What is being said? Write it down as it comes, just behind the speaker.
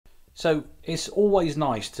So it's always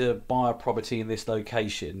nice to buy a property in this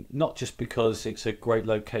location, not just because it's a great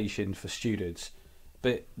location for students,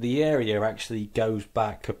 but the area actually goes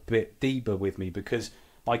back a bit deeper with me because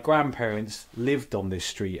my grandparents lived on this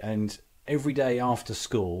street, and every day after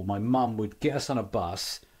school my mum would get us on a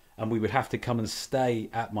bus and we would have to come and stay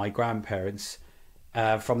at my grandparents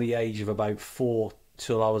from the age of about 4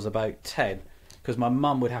 till I was about 10, because my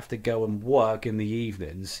mum would have to go and work in the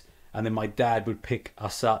evenings, and then my dad would pick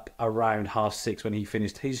us up around 6:30 when he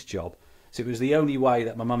finished his job. So it was the only way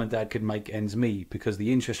that my mum and dad could make ends meet, because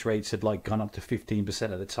the interest rates had like gone up to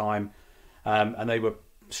 15% at the time, and they were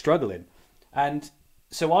struggling. And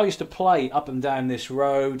so I used to play up and down this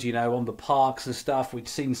road, you know, on the parks and stuff. We'd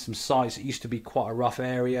seen some sites. It used to be quite a rough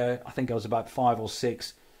area. I think I was about 5 or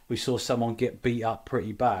 6. We saw someone get beat up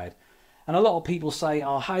pretty bad. And a lot of people say,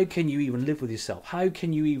 oh, how can you even live with yourself? How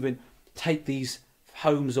can you even take these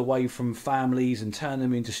homes away from families and turn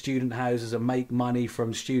them into student houses and make money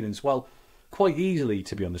from students? Well, quite easily,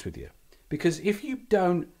 to be honest with you. Because if you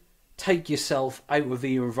don't take yourself out of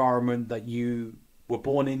the environment that you were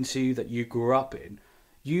born into, that you grew up in,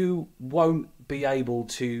 you won't be able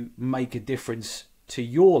to make a difference to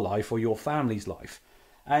your life or your family's life.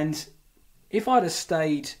 And if I'd have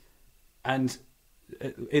stayed and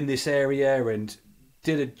in this area and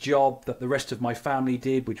did a job that the rest of my family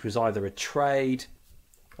did, which was either a trade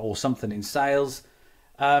or something in sales,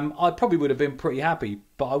 I probably would have been pretty happy,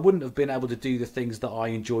 but I wouldn't have been able to do the things that I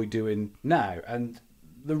enjoy doing now. And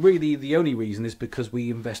the only reason is because we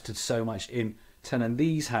invested so much in turning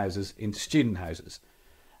these houses into student houses.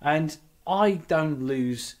 And I don't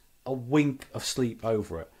lose a wink of sleep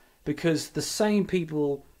over it, because the same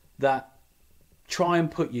people that try and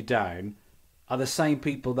put you down are the same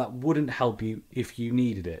people that wouldn't help you if you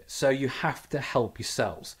needed it. So you have to help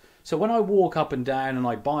yourselves. So when I walk up and down and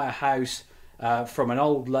I buy a house from an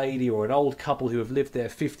old lady or an old couple who have lived there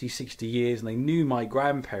 50, 60 years and they knew my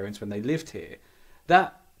grandparents when they lived here,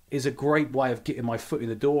 that is a great way of getting my foot in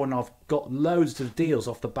the door, and I've got loads of deals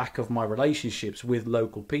off the back of my relationships with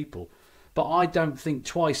local people. But I don't think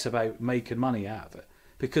twice about making money out of it,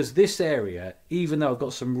 because this area, even though I've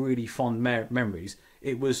got some really fond memories,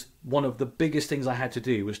 it was one of the biggest things I had to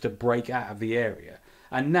do was to break out of the area.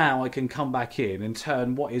 And now I can come back in and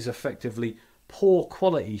turn what is effectively poor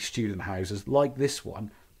quality student houses like this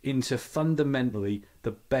one into fundamentally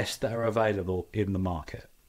the best that are available in the market.